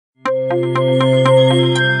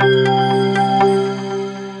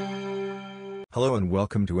Hello and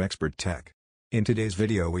welcome to Expert Tech. In today's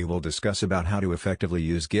video we will discuss about how to effectively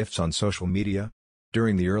use GIFs on social media.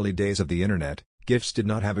 During the early days of the internet, GIFs did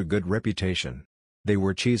not have a good reputation. They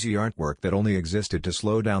were cheesy artwork that only existed to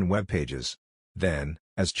slow down web pages. Then,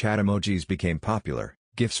 as chat emojis became popular,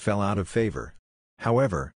 GIFs fell out of favor.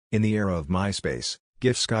 However, in the era of MySpace,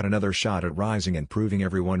 GIFs got another shot at rising and proving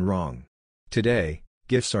everyone wrong. Today,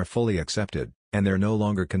 GIFs are fully accepted, and they're no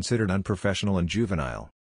longer considered unprofessional and juvenile.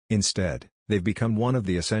 Instead, they've become one of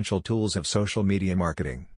the essential tools of social media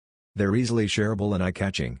marketing. They're easily shareable and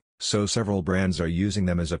eye-catching, so several brands are using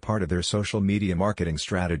them as a part of their social media marketing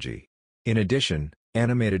strategy. In addition,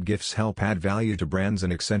 animated GIFs help add value to brands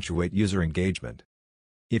and accentuate user engagement.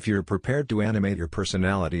 If you're prepared to animate your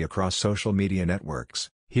personality across social media networks,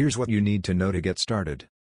 here's what you need to know to get started.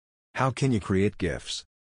 How can you create GIFs?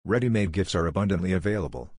 Ready-made GIFs are abundantly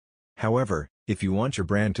available. However, if you want your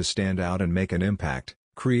brand to stand out and make an impact,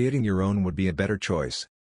 creating your own would be a better choice.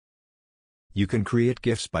 You can create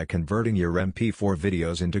GIFs by converting your MP4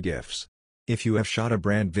 videos into GIFs. If you have shot a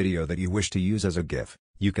brand video that you wish to use as a GIF,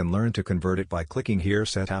 you can learn to convert it by clicking here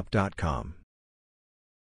setup.com.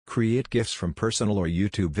 Create GIFs from personal or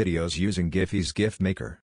YouTube videos using Giphy's GIF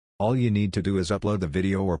Maker. All you need to do is upload the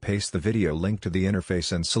video or paste the video link to the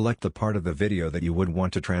interface and select the part of the video that you would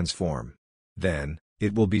want to transform. Then,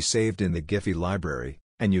 it will be saved in the Giphy library,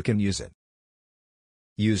 and you can use it.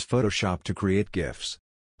 Use Photoshop to create GIFs.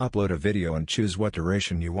 Upload a video and choose what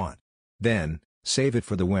duration you want. Then, save it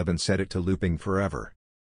for the web and set it to looping forever.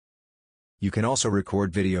 You can also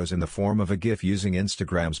record videos in the form of a GIF using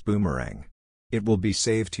Instagram's Boomerang. It will be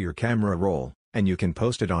saved to your camera roll, and you can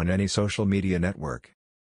post it on any social media network.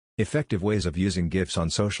 Effective ways of using GIFs on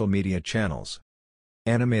social media channels.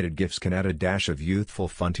 Animated GIFs can add a dash of youthful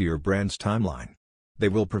fun to your brand's timeline. They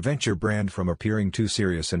will prevent your brand from appearing too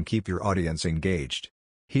serious and keep your audience engaged.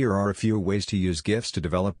 Here are a few ways to use GIFs to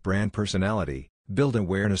develop brand personality, build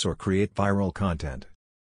awareness or create viral content.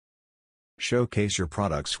 Showcase your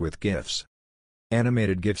products with GIFs.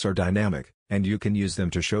 Animated GIFs are dynamic, and you can use them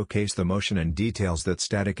to showcase the motion and details that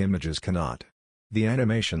static images cannot. The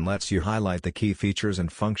animation lets you highlight the key features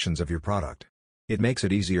and functions of your product. It makes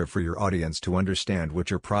it easier for your audience to understand what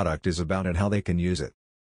your product is about and how they can use it.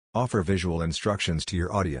 Offer visual instructions to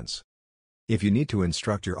your audience. If you need to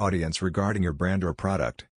instruct your audience regarding your brand or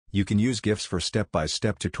product, you can use GIFs for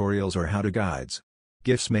step-by-step tutorials or how-to guides.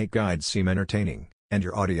 GIFs make guides seem entertaining, and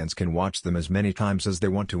your audience can watch them as many times as they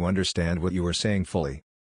want to understand what you are saying fully.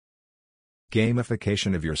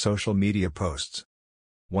 Gamification of your social media posts.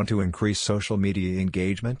 Want to increase social media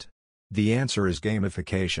engagement? The answer is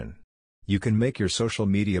gamification. You can make your social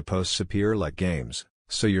media posts appear like games,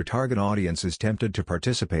 so your target audience is tempted to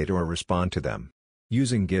participate or respond to them.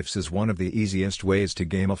 Using GIFs is one of the easiest ways to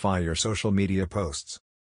gamify your social media posts.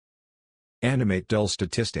 Animate dull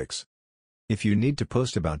statistics. If you need to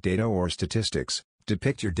post about data or statistics,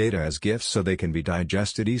 depict your data as GIFs so they can be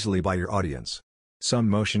digested easily by your audience. Some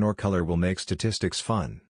motion or color will make statistics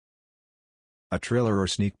fun. A trailer or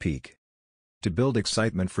sneak peek. To build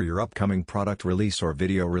excitement for your upcoming product release or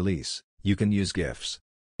video release, you can use GIFs.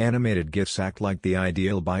 Animated GIFs act like the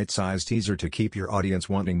ideal bite-sized teaser to keep your audience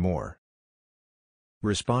wanting more.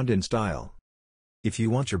 Respond in style. If you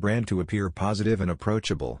want your brand to appear positive and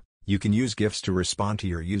approachable, you can use GIFs to respond to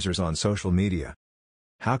your users on social media.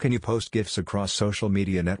 How can you post GIFs across social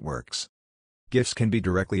media networks? GIFs can be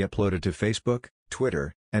directly uploaded to Facebook,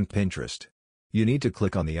 Twitter, and Pinterest. You need to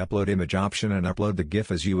click on the Upload Image option and upload the GIF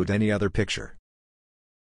as you would any other picture.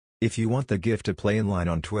 If you want the GIF to play inline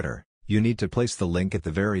on Twitter, you need to place the link at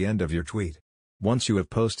the very end of your tweet. Once you have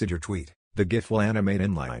posted your tweet, the GIF will animate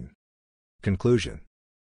inline. Conclusion.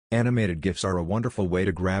 Animated GIFs are a wonderful way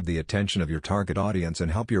to grab the attention of your target audience and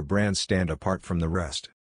help your brand stand apart from the rest.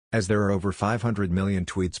 As there are over 500 million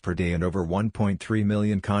tweets per day and over 1.3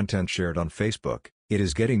 million content shared on Facebook, it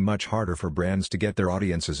is getting much harder for brands to get their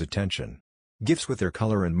audience's attention. GIFs with their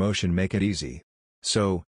color and motion make it easy.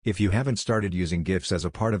 So, if you haven't started using GIFs as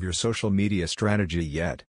a part of your social media strategy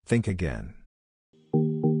yet, think again.